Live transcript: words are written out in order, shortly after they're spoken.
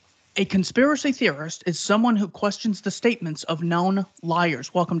A conspiracy theorist is someone who questions the statements of known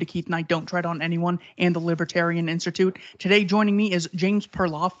liars. Welcome to Keith and I Don't Tread on Anyone and the Libertarian Institute. Today joining me is James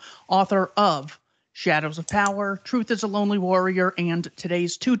Perloff, author of Shadows of Power, Truth is a Lonely Warrior, and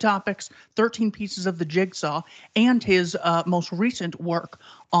today's two topics, 13 Pieces of the Jigsaw, and his most recent work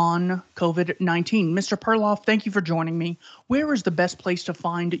on COVID-19. Mr. Perloff, thank you for joining me. Where is the best place to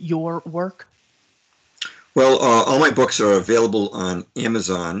find your work? Well, all my books are available on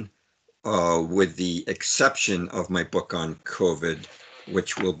Amazon, with the exception of my book on COVID,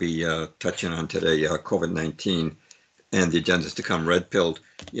 which we'll be touching on today, COVID-19 and the agendas to come, Red Pilled.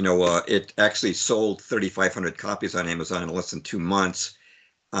 It actually sold 3,500 copies on Amazon in less than 2 months,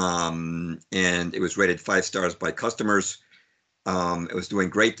 and it was rated 5 stars by customers. It was doing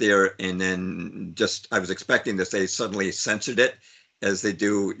great there, and then I was expecting this, they suddenly censored it, as they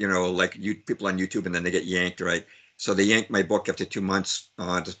do, like people on YouTube, and then they get yanked, right? So they yanked my book after 2 months,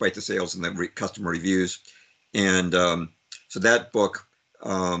 despite the sales and the customer reviews. And so that book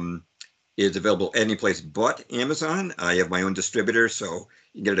is available any place but Amazon. I have my own distributor, so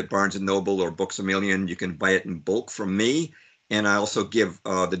you can get it at Barnes & Noble or Books A Million. You can buy it in bulk from me. And I also give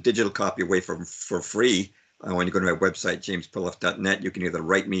the digital copy away for free. When you go to my website, jamesperloff.net, you can either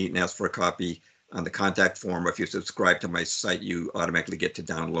write me and ask for a copy on the contact form, or if you subscribe to my site, you automatically get to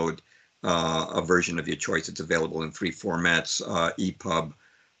download a version of your choice. It's available in 3 formats, EPUB,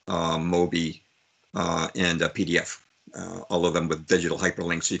 Mobi, and PDF. All of them with digital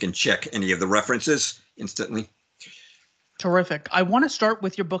hyperlinks, so you can check any of the references instantly. Terrific. I want to start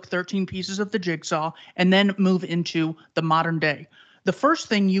with your book, 13 Pieces of the Jigsaw, and then move into the modern day. The first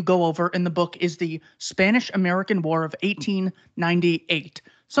thing you go over in the book is the Spanish-American War of 1898,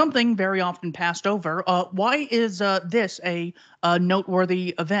 something very often passed over. Why is this a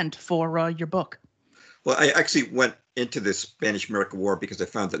noteworthy event for your book? Well, I actually went into the Spanish-American War because I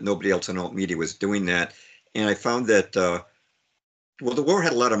found that nobody else in alt media was doing that. And I found that, the war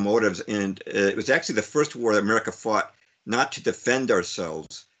had a lot of motives, and it was actually the first war that America fought not to defend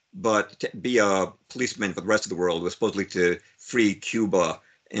ourselves, but to be a policeman for the rest of the world. It was supposedly to free Cuba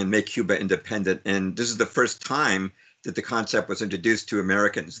and make Cuba independent. And this is the first time that the concept was introduced to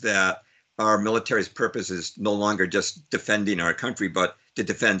Americans that our military's purpose is no longer just defending our country, but to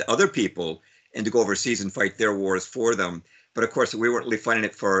defend other people and to go overseas and fight their wars for them. But of course, we weren't really fighting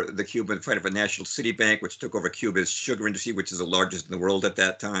it for the Cubans, fighting for National City Bank, which took over Cuba's sugar industry, which is the largest in the world at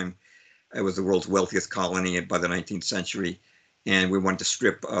that time. It was the world's wealthiest colony by the 19th century. And we wanted to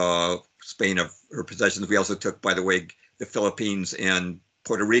strip Spain of her possessions. We also took, by the way, the Philippines and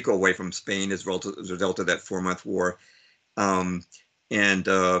Puerto Rico away from Spain as a result of that 4-month war.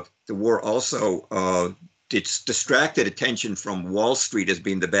 The war also distracted attention from Wall Street as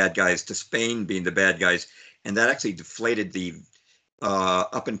being the bad guys to Spain being the bad guys. And that actually deflated the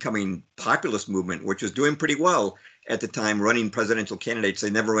up-and-coming populist movement, which was doing pretty well at the time, running presidential candidates.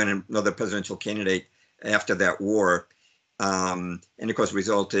 They never ran another presidential candidate after that war. And of course,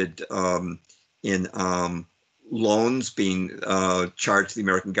 resulted in loans being charged to the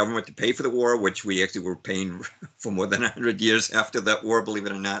American government to pay for the war, which we actually were paying for more than 100 years after that war, believe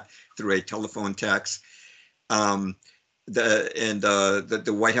it or not, through a telephone tax. The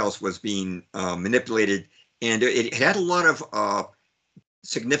White House was being manipulated, and it had a lot of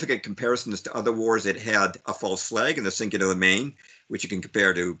significant comparisons to other wars. It had a false flag in the sinking of the Maine, which you can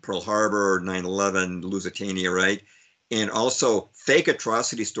compare to Pearl Harbor, 9/11, Lusitania, right? And also fake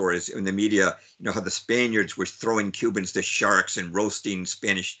atrocity stories in the media, how the Spaniards were throwing Cubans to sharks and roasting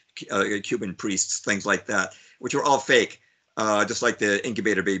Spanish Cuban priests, things like that, which were all fake. Just like the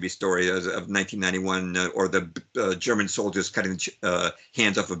incubator baby story of 1991, or the German soldiers cutting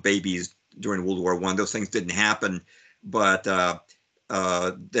hands off of babies during World War I. Those things didn't happen, but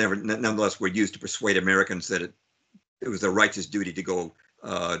they nonetheless were used to persuade Americans that it was their righteous duty to go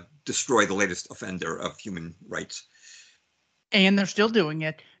destroy the latest offender of human rights. And they're still doing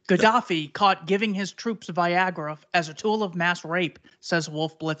it. Gaddafi caught giving his troops Viagra as a tool of mass rape, says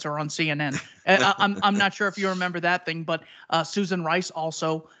Wolf Blitzer on CNN. I'm not sure if you remember that thing, but Susan Rice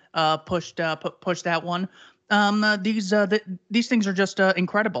also pushed that one. These things are just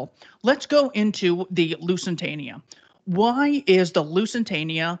incredible. Let's go into the Lusitania. Why is the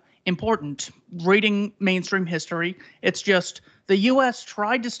Lusitania important? Reading mainstream history, it's just the U.S.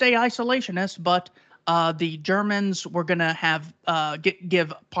 tried to stay isolationist, but the Germans were going to have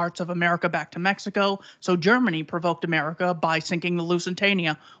give parts of America back to Mexico. So Germany provoked America by sinking the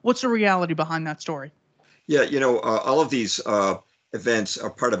Lusitania. What's the reality behind that story? Yeah, all of these events are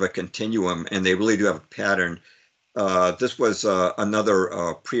part of a continuum, and they really do have a pattern. This was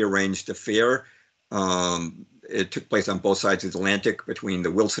another prearranged affair. it took place on both sides of the Atlantic between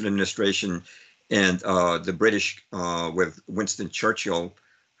the Wilson administration and the British with Winston Churchill,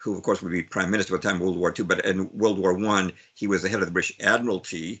 who of course would be prime minister at the time of World War II. But in World War I, he was the head of the British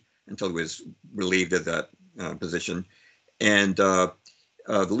Admiralty until he was relieved of that position. And the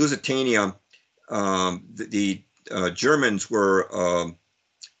Lusitania, the Germans were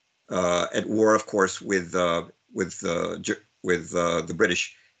at war, of course, with the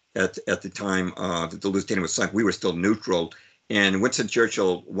British at the time that the Lusitania was sunk. We were still neutral, and Winston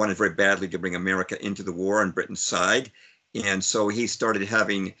Churchill wanted very badly to bring America into the war on Britain's side, and so he started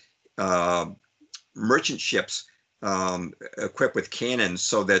having merchant ships equipped with cannons,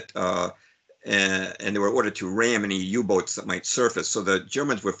 so that and they were ordered to ram any U-boats that might surface. So the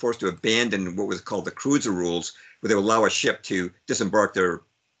Germans were forced to abandon what was called the cruiser rules, where they would allow a ship to disembark their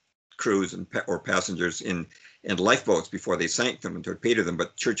crews or passengers in lifeboats before they sank them and torpedoed them.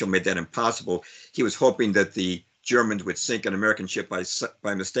 But Churchill made that impossible. He was hoping that the Germans would sink an American ship by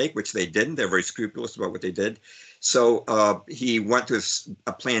mistake, which they didn't. They're very scrupulous about what they did. So he went to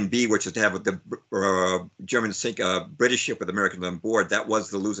a plan B, which is to have the Germans sink a British ship with Americans on board. That was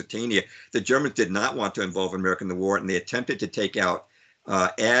the Lusitania. The Germans did not want to involve America in the war, and they attempted to take out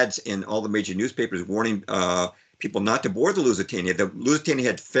ads in all the major newspapers warning people not to board the Lusitania. The Lusitania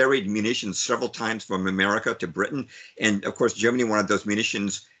had ferried munitions several times from America to Britain. And of course, Germany wanted those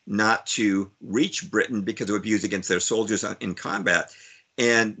munitions not to reach Britain because it would be used against their soldiers in combat.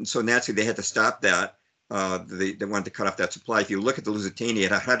 And so naturally, they had to stop that. They wanted to cut off that supply. If you look at the Lusitania,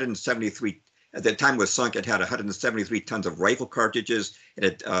 it had 173, at the time it was sunk, it had 173 tons of rifle cartridges.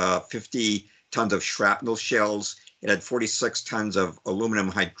 It had 50 tons of shrapnel shells. It had 46 tons of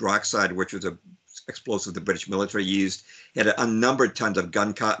aluminum hydroxide, which was a explosive the British military used. It had unnumbered tons of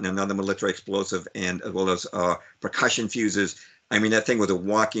gun cotton, another military explosive, and as well as percussion fuses. I mean, that thing was a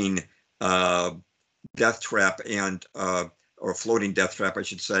walking death trap, and or floating death trap, I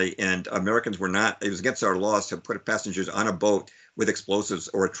should say. And Americans were not, it was against our laws to put passengers on a boat with explosives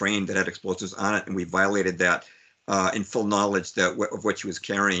or a train that had explosives on it, and we violated that in full knowledge of what she was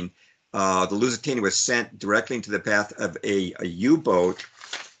carrying. The Lusitania was sent directly into the path of a U-boat.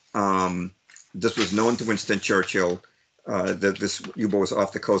 This was known to Winston Churchill, that this U-boat was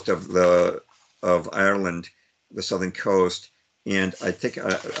off the coast of Ireland, the southern coast. And I think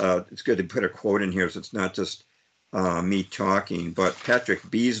it's good to put a quote in here, so it's not just me talking, but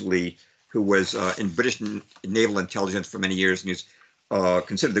Patrick Beasley, who was in British naval intelligence for many years, and he's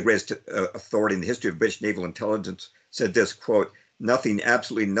considered the greatest authority in the history of British naval intelligence, said this, quote, "Nothing,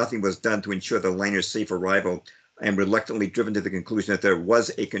 absolutely nothing was done to ensure the liner's safe arrival. I am reluctantly driven to the conclusion that there was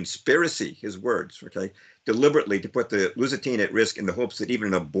a conspiracy," his words, okay, "deliberately to put the Lusitania at risk in the hopes that even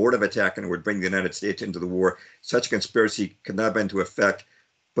an abortive attack would bring the United States into the war. Such a conspiracy could not have been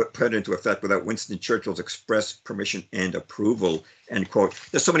put into effect without Winston Churchill's express permission and approval," end quote.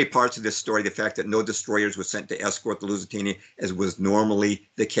 There's so many parts of this story. The fact that no destroyers were sent to escort the Lusitania, as was normally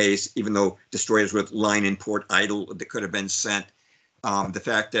the case, even though destroyers were lying in port idle that could have been sent. The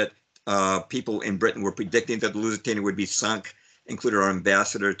fact that people in Britain were predicting that the Lusitania would be sunk, including our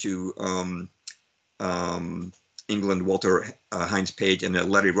ambassador to England, Walter Hines Page, in a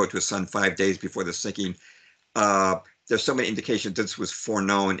letter he wrote to his son 5 days before the sinking. There's so many indications this was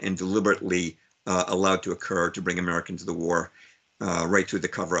foreknown and deliberately allowed to occur to bring America into the war, right through the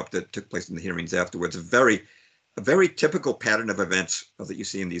cover-up that took place in the hearings afterwards. A very typical pattern of events that you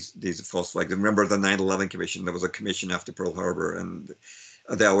see in these false flags. Remember the 9/11 Commission? There was a commission after Pearl Harbor, and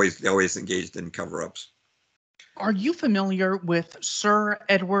they always engaged in cover-ups. Are you familiar with Sir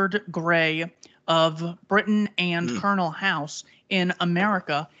Edward Grey of Britain and Colonel House in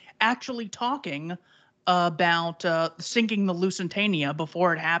America actually talking about sinking the Lusitania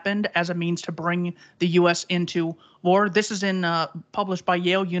before it happened as a means to bring the U.S. into war? This is published by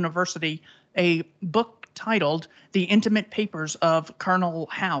Yale University, a book titled "The Intimate Papers of Colonel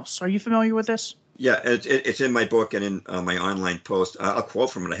House." Are you familiar with this? Yeah, it's in my book and in my online post. I'll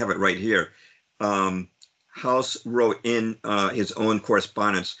quote from it. I have it right here. House wrote in his own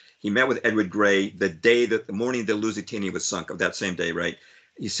correspondence. He met with Edward Grey the morning the Lusitania was sunk, of that same day, right?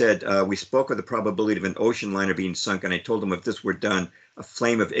 He said, "We spoke of the probability of an ocean liner being sunk, and I told him if this were done, a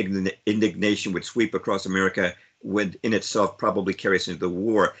flame of indignation would sweep across America, would in itself probably carry us into the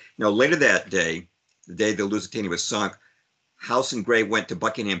war." Now, later that day, the day the Lusitania was sunk, House and Grey went to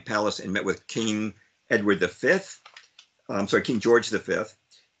Buckingham Palace and met with King King George V.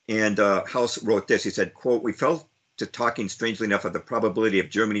 And House wrote this. He said, quote, "We fell to talking strangely enough of the probability of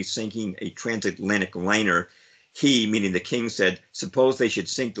Germany sinking a transatlantic liner. He," meaning the king, said, "suppose they should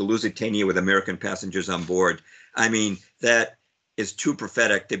sink the Lusitania with American passengers on board." I mean, that is too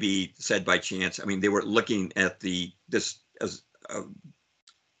prophetic to be said by chance. I mean, they were looking at this as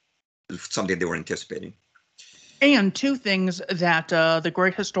something they were anticipating. And two things that the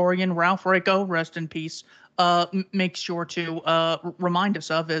great historian Ralph Raico, rest in peace, makes sure to remind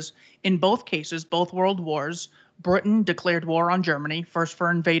us of is in both cases, both world wars, Britain declared war on Germany, first for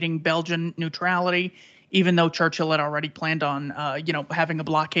invading Belgian neutrality, even though Churchill had already planned on, having a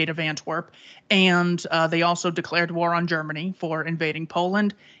blockade of Antwerp. And they also declared war on Germany for invading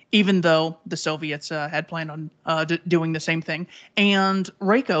Poland, even though the Soviets had planned on doing the same thing. And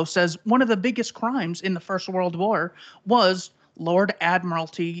Raico says one of the biggest crimes in the First World War was Lord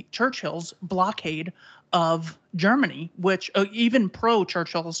Admiralty Churchill's blockade of Germany, which even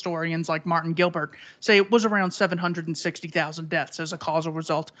pro-Churchill historians like Martin Gilbert say it was around 760,000 deaths as a causal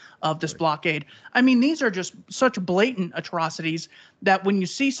result of this blockade. I mean, these are just such blatant atrocities that when you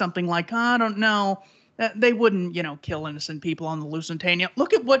see something like, I don't know, they wouldn't, kill innocent people on the Lusitania.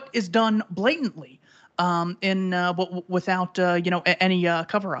 Look at what is done blatantly without, any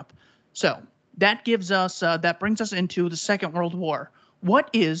cover-up. So that brings us into the Second World War.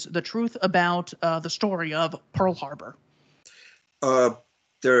 What is the truth about the story of Pearl Harbor?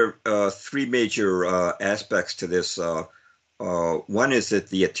 There are three major aspects to this. One is that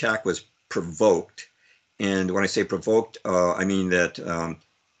the attack was provoked. And when I say provoked, I mean that,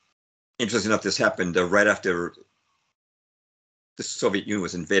 interesting enough, this happened right after the Soviet Union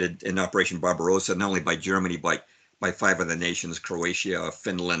was invaded in Operation Barbarossa, not only by Germany, but by five other nations: Croatia,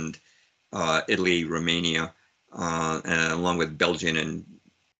 Finland, Italy, Romania, and along with Belgian and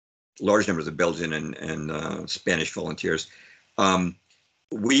large numbers of Belgian and Spanish volunteers.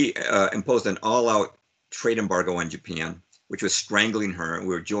 We imposed an all-out trade embargo on Japan, which was strangling her. We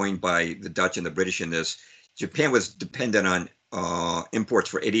were joined by the Dutch and the British in this. Japan was dependent on imports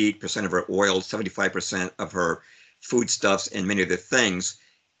for 88% of her oil, 75% of her foodstuffs, and many other things.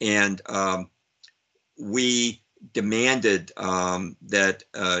 And we demanded that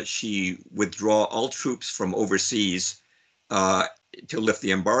she withdraw all troops from overseas to lift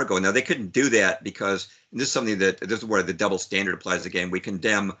the embargo. Now, they couldn't do that because this is something this is where the double standard applies again. We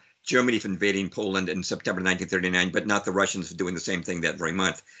condemn Germany for invading Poland in September 1939, but not the Russians for doing the same thing that very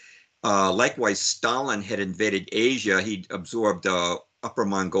month. Likewise, Stalin had invaded Asia. He absorbed outer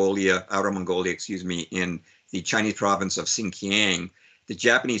Mongolia, in the Chinese province of Xinjiang. The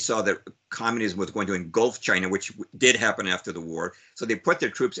Japanese saw that communism was going to engulf China, which did happen after the war. So they put their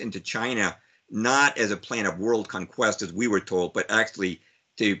troops into China, not as a plan of world conquest, as we were told, but actually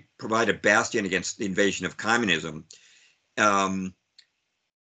to provide a bastion against the invasion of communism.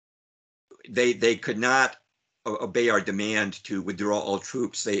 They could not obey our demand to withdraw all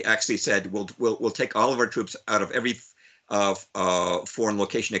troops. They actually said, we'll take all of our troops out of every foreign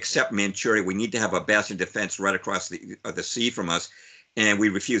location except Manchuria. We need to have a bastion defense right across the sea from us. And we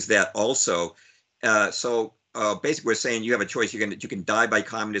refused that also. So basically, we're saying you have a choice. You can die by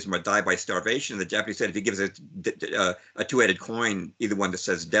communism or die by starvation. And the Japanese said, if you give us a two-headed coin, either one that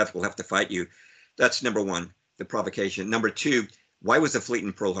says death, we'll have to fight you. That's number one, the provocation. Number two, why was the fleet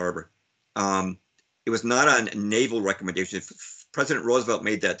in Pearl Harbor? It was not on naval recommendation. President Roosevelt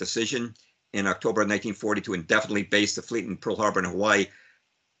made that decision in October of 1940 to indefinitely base the fleet in Pearl Harbor in Hawaii,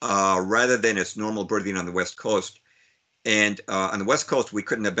 rather than its normal berthing on the West Coast. And on the West Coast, we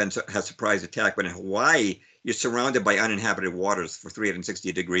couldn't have had surprise attack, but in Hawaii, you're surrounded by uninhabited waters for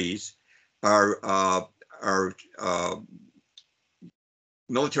 360 degrees. Our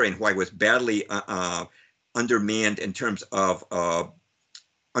military in Hawaii was badly undermanned in terms of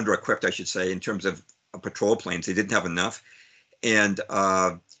under-equipped, I should say, in terms of patrol planes. They didn't have enough, and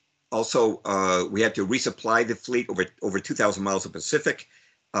also we had to resupply the fleet over 2,000 miles of Pacific.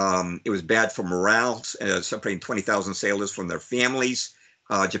 It was bad for morale, separating 20,000 sailors from their families.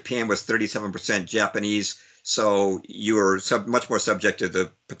 Japan was 37% Japanese, so you were much more subject to the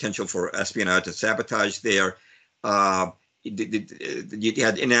potential for espionage and sabotage there. You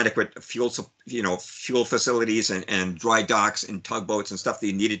had inadequate fuel facilities and dry docks and tugboats and stuff that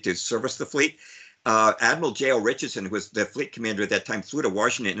you needed to service the fleet. Admiral J.O. Richardson, who was the fleet commander at that time, flew to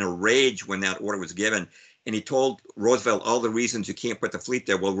Washington in a rage when that order was given. And he told Roosevelt all the reasons you can't put the fleet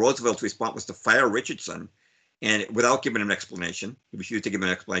there. Well, Roosevelt's response was to fire Richardson, and without giving him an explanation. He refused to give him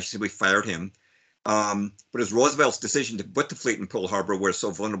an explanation, simply fired him. But it was Roosevelt's decision to put the fleet in Pearl Harbor, where it's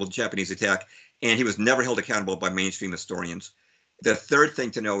so vulnerable to Japanese attack, and he was never held accountable by mainstream historians. The third thing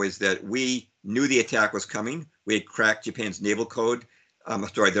to know is that we knew the attack was coming. We had cracked Japan's naval code,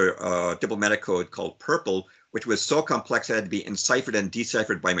 their diplomatic code called Purple, which was so complex it had to be enciphered and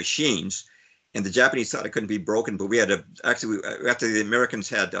deciphered by machines. and the Japanese thought it couldn't be broken, but we had after the Americans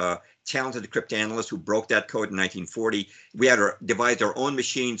had talented cryptanalysts who broke that code in 1940, we had devised our own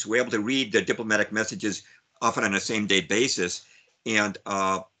machines. We were able to read the diplomatic messages often on a same-day basis, and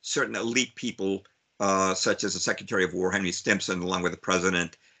certain elite people, such as the Secretary of War, Henry Stimson, along with the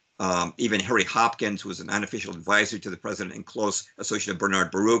president, even Harry Hopkins, who was an unofficial advisor to the president and close associate of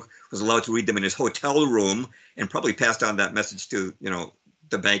Bernard Baruch, was allowed to read them in his hotel room and probably passed on that message to,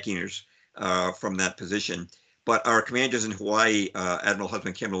 the bankers from that position. But our commanders in Hawaii, Admiral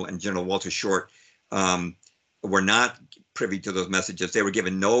Husband Kimball and General Walter Short, were not privy to those messages. They were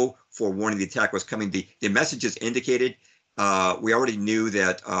given no forewarning the attack was coming. The messages indicated we already knew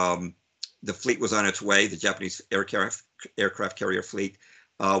that the fleet was on its way, the Japanese aircraft carrier fleet.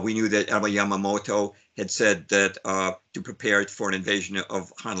 We knew that Admiral Yamamoto had said that to prepare for an invasion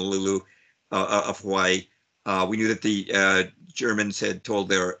of Honolulu, of Hawaii. We knew that the Germans had told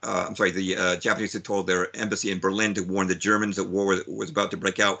the Japanese had told their embassy in Berlin to warn the Germans that war was about to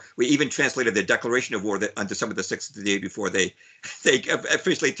break out. We even translated the declaration of war on December the 6th, the day before they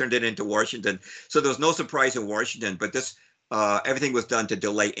officially turned it into Washington. So there was no surprise in Washington, but everything was done to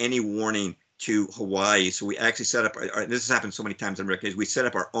delay any warning to Hawaii. So we actually set up, this has happened so many times in America, we set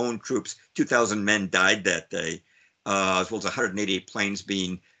up our own troops. 2,000 men died that day, as well as 188 planes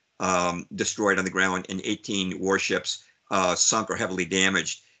being destroyed on the ground and 18 warships sunk or heavily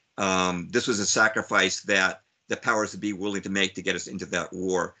damaged. This was a sacrifice that the powers that be willing to make to get us into that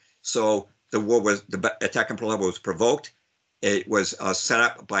war. So the attack on Pearl Harbor was provoked. It was set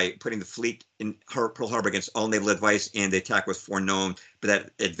up by putting the fleet in Pearl Harbor against all naval advice, and the attack was foreknown, but that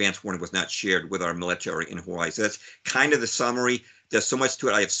advance warning was not shared with our military in Hawaii. So that's kind of the summary. There's so much to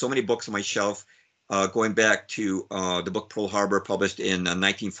it. I have so many books on my shelf, going back to the book Pearl Harbor, published in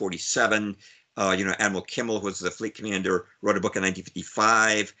 1947. Admiral Kimball, who was the fleet commander, wrote a book in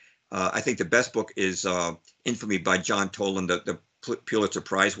 1955. I think the best book is Infamy by John Toland, the Pulitzer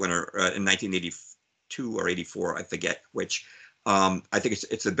Prize winner in 1982 or 84, I forget which. I think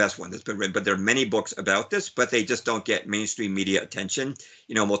it's the best one that's been written. But there are many books about this, but they just don't get mainstream media attention.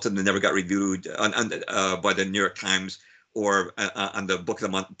 Most of them never got reviewed by the New York Times or on the Book of the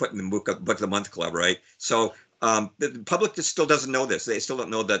Month, put in the Book of the Month Club, right? So the public just still doesn't know this. They still don't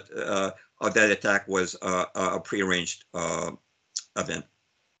know that that attack was a prearranged event.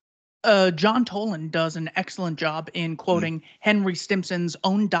 John Toland does an excellent job in quoting Henry Stimson's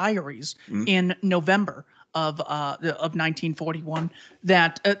own diaries in November of 1941,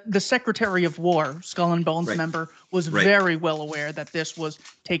 that the Secretary of War, Skull and Bones member, was very well aware that this was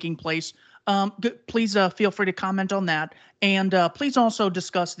taking place. Please feel free to comment on that. And please also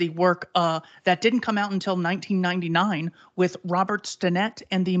discuss the work that didn't come out until 1999 with Robert Stinnett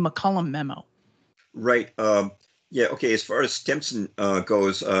and the McCollum Memo. Right. Yeah, okay, as far as Stimson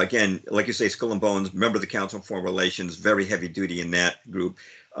goes, again, like you say, Skull and Bones, member of the Council on Foreign Relations, very heavy duty in that group.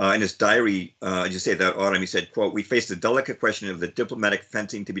 In his diary, as you say, that autumn, he said, quote, "We face the delicate question of the diplomatic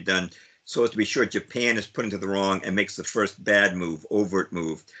fencing to be done so as to be sure Japan is put into the wrong and makes the first bad move, overt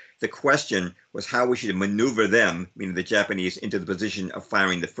move. The question was how we should maneuver them, meaning the Japanese, into the position of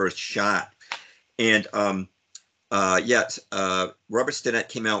firing the first shot." And yes, Robert Stinnett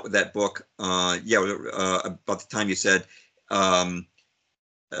came out with that book. About the time you said. I'm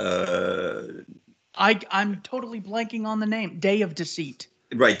totally blanking on the name. Day of Deceit.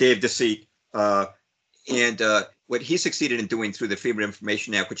 Right, Day of Deceit. And what he succeeded in doing through the Freedom of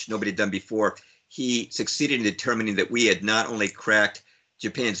Information Act, which nobody had done before, he succeeded in determining that we had not only cracked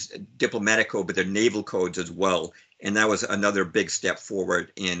Japan's diplomatic code, but their naval codes as well. And that was another big step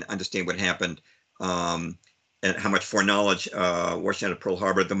forward in understanding what happened. And how much foreknowledge Washington at Pearl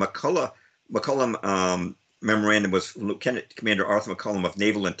Harbor. The McCollum memorandum was Lieutenant Commander Arthur McCollum of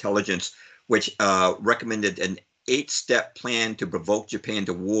Naval Intelligence, which recommended an 8-step plan to provoke Japan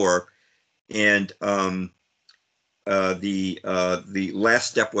to war. And the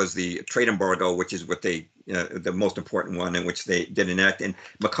last step was the trade embargo, which is what they, the most important one, in which they did enact. And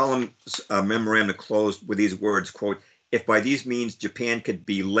McCollum's memorandum closed with these words, quote, "If by these means Japan could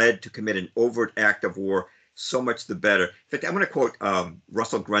be led to commit an overt act of war, so much the better." In fact, I'm going to quote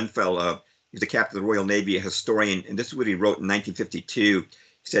Russell Grenfell. He's the captain of the Royal Navy, a historian, and this is what he wrote in 1952. He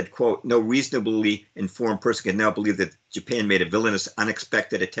said, quote, "No reasonably informed person can now believe that Japan made a villainous,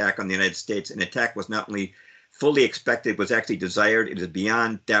 unexpected attack on the United States. An attack was not only fully expected, was actually desired. It is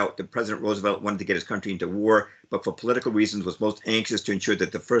beyond doubt that President Roosevelt wanted to get his country into war, but for political reasons was most anxious to ensure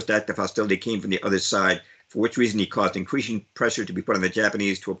that the first act of hostility came from the other side, for which reason he caused increasing pressure to be put on the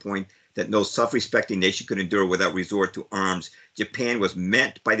Japanese to a point that no self-respecting nation could endure without resort to arms. Japan was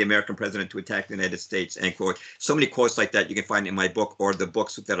meant by the American president to attack the United States," end quote. So many quotes like that you can find in my book or the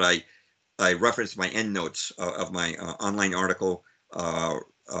books that I I referenced my endnotes of my online article,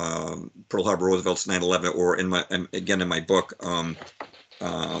 Pearl Harbor Roosevelt's 9/11, or in my book,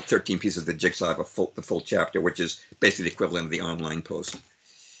 13 Pieces of the Jigsaw. I have the full chapter, which is basically the equivalent of the online post.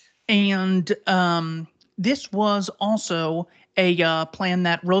 And this was also a plan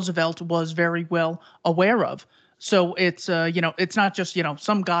that Roosevelt was very well aware of. So it's it's not just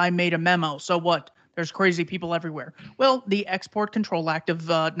some guy made a memo. So what? There's crazy people everywhere. Well, the Export Control Act of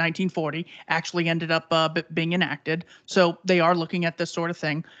 1940 actually ended up being enacted. So they are looking at this sort of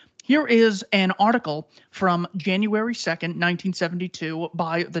thing. Here is an article from January 2nd, 1972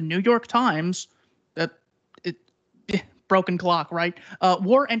 by the New York Times. That it broken clock, right?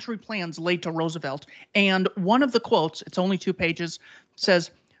 War entry plans laid to Roosevelt. And one of the quotes, it's only 2 pages,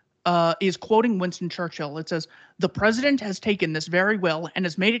 says, is quoting Winston Churchill. It says, "The president has taken this very well and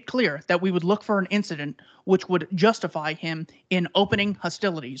has made it clear that we would look for an incident which would justify him in opening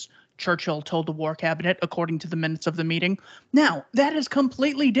hostilities," Churchill told the War Cabinet, according to the minutes of the meeting. Now, that is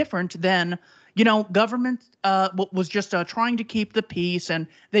completely different than, government was just trying to keep the peace, and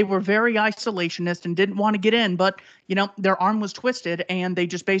they were very isolationist and didn't want to get in, but, their arm was twisted and they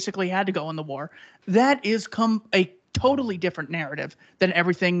just basically had to go in the war. That is a totally different narrative than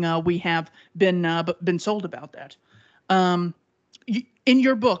everything we have been sold about that. In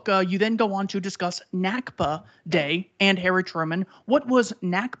your book, you then go on to discuss Nakba Day and Harry Truman. What was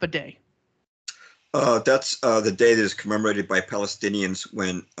Nakba Day? That's the day that is commemorated by Palestinians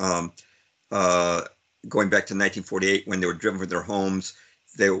when, going back to 1948, when they were driven from their homes.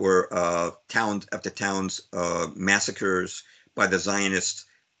 There were towns after towns massacres by the Zionists.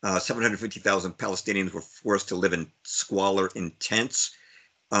 750,000 Palestinians were forced to live in squalor in tents.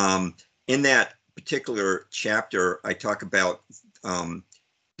 In that particular chapter, I talk about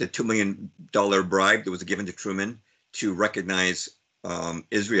the $2 million bribe that was given to Truman to recognize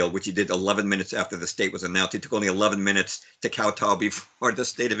Israel, which he did 11 minutes after the state was announced. It took only 11 minutes to kowtow before the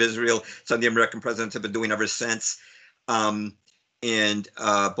state of Israel. Some of the American presidents have been doing ever since. But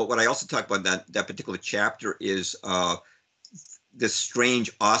what I also talk about in that particular chapter is this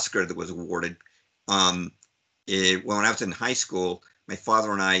strange Oscar that was awarded. When I was in high school, my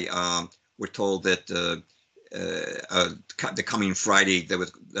father and I were told that the coming Friday, there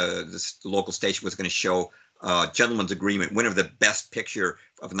was this local station was going to show Gentleman's Agreement, winner of the Best Picture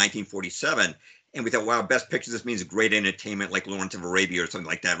of 1947. And we thought, wow, Best Picture, this means great entertainment like Lawrence of Arabia or something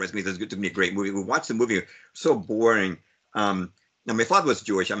like that. Right? It means it's going to be a great movie. We watched the movie, so boring. Now, my father was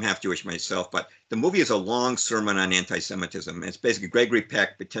Jewish. I'm half Jewish myself, but the movie is a long sermon on anti-Semitism. It's basically Gregory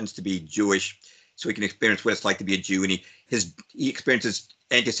Peck pretends to be Jewish so he can experience what it's like to be a Jew, and he experiences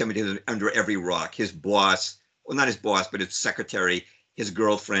anti-Semitism under every rock. His boss, well, not his boss, but his secretary, his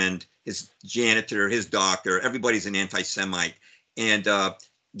girlfriend, his janitor, his doctor, everybody's an anti-Semite. And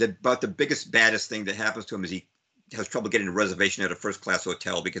about the biggest, baddest thing that happens to him is he has trouble getting a reservation at a first-class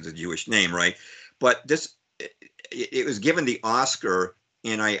hotel because of a Jewish name, right? But it was given the Oscar,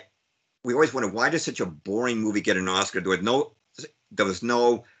 and we always wondered, why does such a boring movie get an Oscar? There was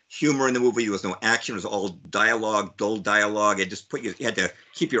no humor in the movie. There was no action. It was all dialogue, dull dialogue. It just you had to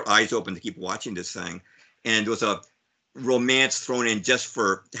keep your eyes open to keep watching this thing. And there was a romance thrown in just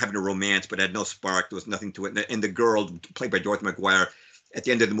for having a romance, but had no spark. There was nothing to it. And the girl, played by Dorothy McGuire, at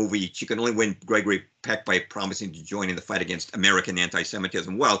the end of the movie, she can only win Gregory Peck by promising to join in the fight against American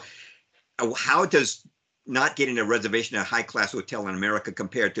anti-Semitism. Well, how does not getting a reservation at a high-class hotel in America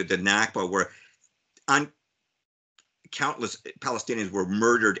compared to the Nakba, where countless Palestinians were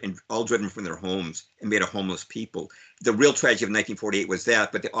murdered and all driven from their homes and made a homeless people? The real tragedy of 1948 was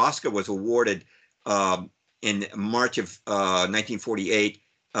that, but the Oscar was awarded in March of 1948,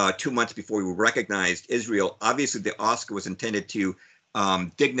 2 months before we recognized Israel. Obviously, the Oscar was intended to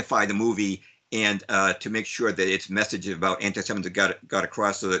dignify the movie and to make sure that its message about anti-Semitism got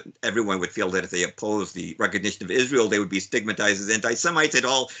across, so that everyone would feel that if they opposed the recognition of Israel, they would be stigmatized as anti-Semites at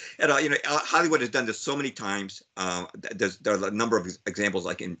all. Hollywood has done this so many times. There are a number of examples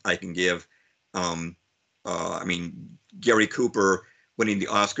I can give. Gary Cooper winning the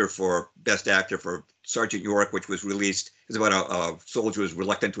Oscar for Best Actor for Sergeant York, which was released. It's about a soldier who's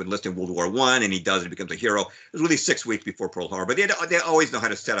reluctant to enlist in World War I, and he does, and becomes a hero. It was released 6 weeks before Pearl Harbor. They always know how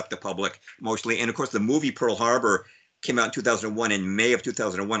to set up the public, mostly. And of course, the movie Pearl Harbor came out in 2001. In May of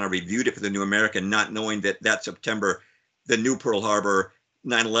 2001, I reviewed it for the New American, not knowing that September, the new Pearl Harbor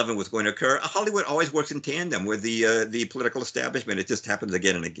 9/11 was going to occur. Hollywood always works in tandem with the political establishment. It just happens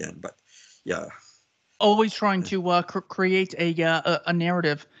again and again. But yeah, always trying to create a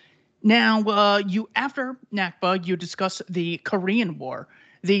narrative. Now, you after Nakba, you discuss the Korean War.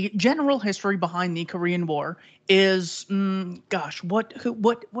 The general history behind the Korean War is, gosh, what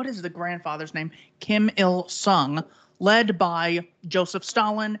is the grandfather's name? Kim Il Sung, led by Joseph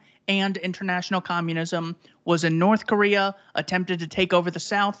Stalin and international communism, was in North Korea, attempted to take over the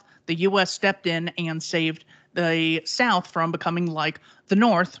South. The U.S. stepped in and saved the South from becoming like the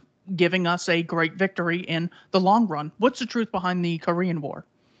North, giving us a great victory in the long run. What's the truth behind the Korean War?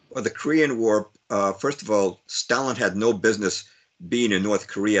 Well, the Korean War, first of all, Stalin had no business being in North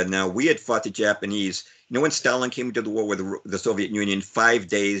Korea. Now, we had fought the Japanese. You know, when Stalin came into the war with the Soviet Union 5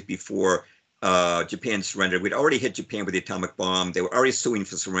 days before Japan surrendered, we'd already hit Japan with the atomic bomb. They were already suing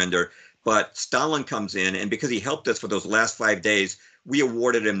for surrender. But Stalin comes in, and because he helped us for those last 5 days, we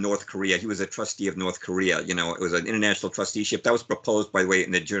awarded him North Korea. He was a trustee of North Korea. You know, it was an international trusteeship. That was proposed, by the way,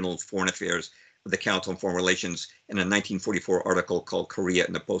 in the Journal of Foreign Affairs of the Council on Foreign Relations in a 1944 article called Korea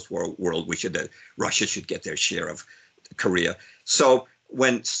in the Post-War World. Russia should get their share of Korea. So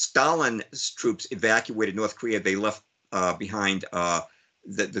when Stalin's troops evacuated North Korea, they left behind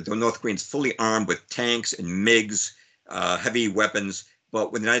the North Koreans fully armed with tanks and MiGs, heavy weapons.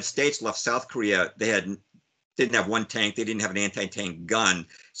 But when the United States left South Korea, they didn't have one tank. They didn't have an anti-tank gun.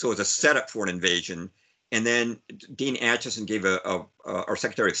 So it was a setup for an invasion. And then Dean Acheson gave our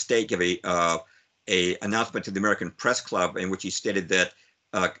Secretary of State gave a announcement to the American Press Club in which he stated that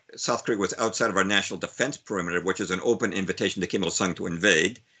South Korea was outside of our national defense perimeter, which is an open invitation to Kim Il-sung to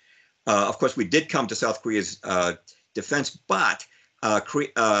invade. Of course, we did come to South Korea's defense, but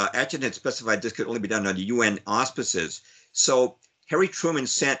Acheson had specified this could only be done under UN auspices. So Harry Truman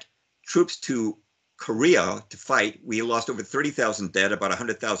sent troops to Korea to fight. We lost over 30,000 dead, about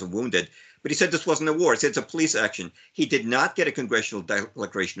 100,000 wounded. But he said this wasn't a war. He said it's a police action. He did not get a congressional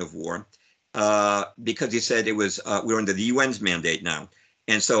declaration of war because he said it was we were under the UN's mandate now.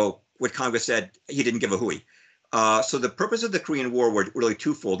 And so what Congress said, he didn't give a hooey. So the purpose of the Korean War were really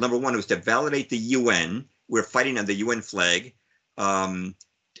twofold. Number one was to validate the UN. We're fighting on the UN flag.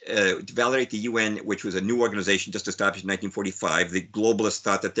 To validate the UN, which was a new organization just established in 1945. The globalists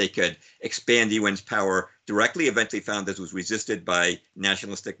thought that they could expand the UN's power directly, eventually found this was resisted by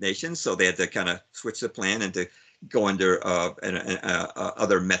nationalistic nations. So they had to kind of switch the plan and to go under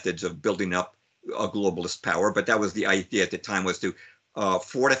other methods of building up a globalist power. But that was the idea at the time, was to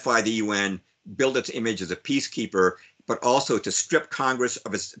fortify the UN, build its image as a peacekeeper, but also to strip Congress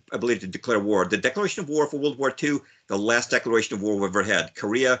of its ability to declare war. The declaration of war for World War II, the last declaration of war we ever had.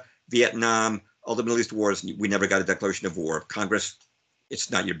 Korea, Vietnam, all the Middle East wars, we never got a declaration of war. Congress, it's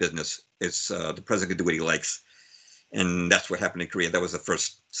not your business. It's the president can do what he likes. And that's what happened in Korea. That was the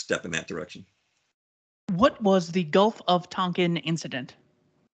first step in that direction. What was the Gulf of Tonkin incident?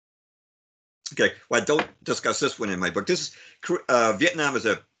 Okay, well, I don't discuss this one in my book. Vietnam is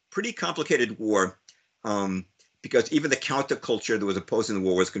a pretty complicated war. Because even the counterculture that was opposing the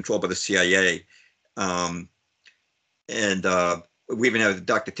war was controlled by the CIA. We even have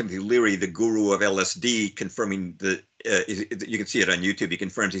Dr. Timothy Leary, the guru of LSD, confirming you can see it on YouTube. He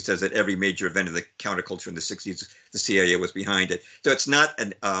confirms, he says that every major event of the counterculture in the 60s, the CIA was behind it. So it's not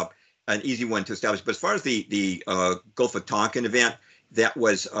an easy one to establish. But as far as the Gulf of Tonkin event, that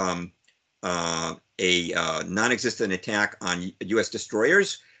was a non-existent attack on U.S.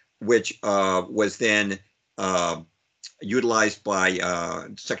 destroyers, which was then utilized by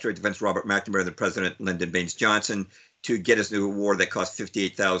Secretary of Defense Robert McNamara and the President Lyndon Baines Johnson to get us into a war that cost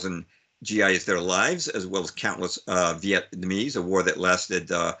 58,000 GIs their lives, as well as countless Vietnamese, a war that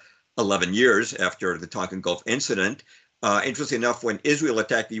lasted 11 years after the Tonkin Gulf incident. Interestingly enough, when Israel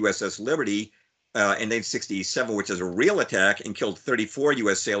attacked the USS Liberty in 1967, which is a real attack, and killed 34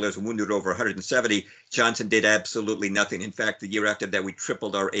 U.S. sailors and wounded over 170, Johnson did absolutely nothing. In fact, the year after that, we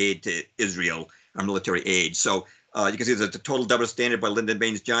tripled our aid to Israel, our military aid. So you can see there's a total double standard by Lyndon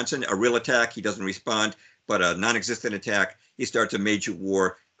Baines Johnson. A real attack, he doesn't respond, but a non-existent attack, he starts a major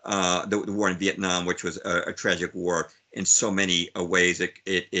war, the war in Vietnam, which was a tragic war in so many ways.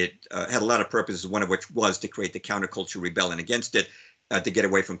 It had a lot of purposes, one of which was to create the counterculture rebellion against it, to get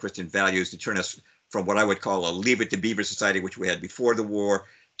away from Christian values, to turn us from what I would call a Leave It to Beaver society, which we had before the war,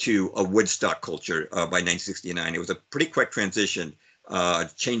 to a Woodstock culture by 1969. It was a pretty quick transition,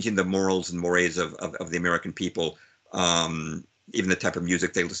 changing the morals and mores of the American people, even the type of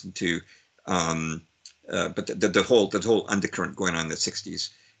music they listened to, but the whole undercurrent going on in the 60s.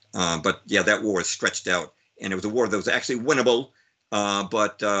 But yeah, that war was stretched out, and it was a war that was actually winnable,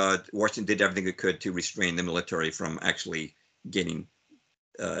 but Washington did everything it could to restrain the military from actually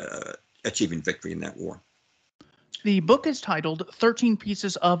achieving victory in that war. The book is titled 13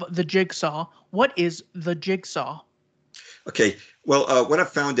 Pieces of the Jigsaw. What is the jigsaw? Okay, well, what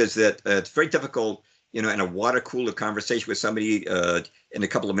I've found is that it's very difficult in a water cooler conversation with somebody in a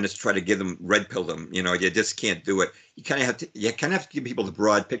couple of minutes, try to give them red pill them. You just can't do it. You kind of have to give people the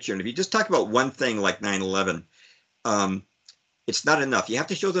broad picture. And if you just talk about one thing like 9/11, it's not enough. You have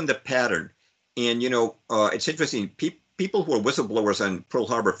to show them the pattern. And it's interesting. People who are whistleblowers on Pearl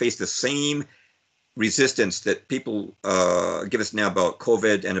Harbor face the same resistance that people give us now about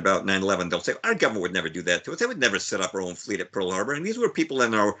COVID and about 9/11. They'll say, our government would never do that to us. They would never set up our own fleet at Pearl Harbor. And these were people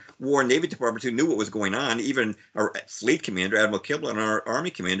in our War and Navy departments who knew what was going on. Even our fleet commander, Admiral Kibble, and our Army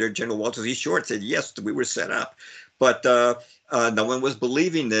commander, General Walter Z. Short, said, yes, we were set up. But no one was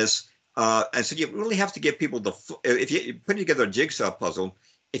believing this. And so you really have to give people if you put together a jigsaw puzzle,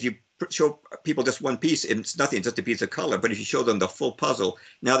 if you show people just one piece, it's nothing, it's just a piece of color. But if you show them the full puzzle,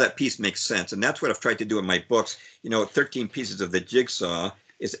 now that piece makes sense. And that's what I've tried to do in my books. 13 Pieces of the Jigsaw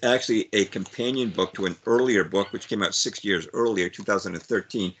is actually a companion book to an earlier book, which came out 6 years earlier,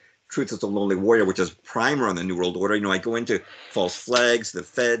 2013, Truth is a Lonely Warrior, which is primer on the New World Order. I go into false flags, the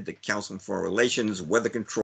Fed, the Council on Foreign Relations, weather control,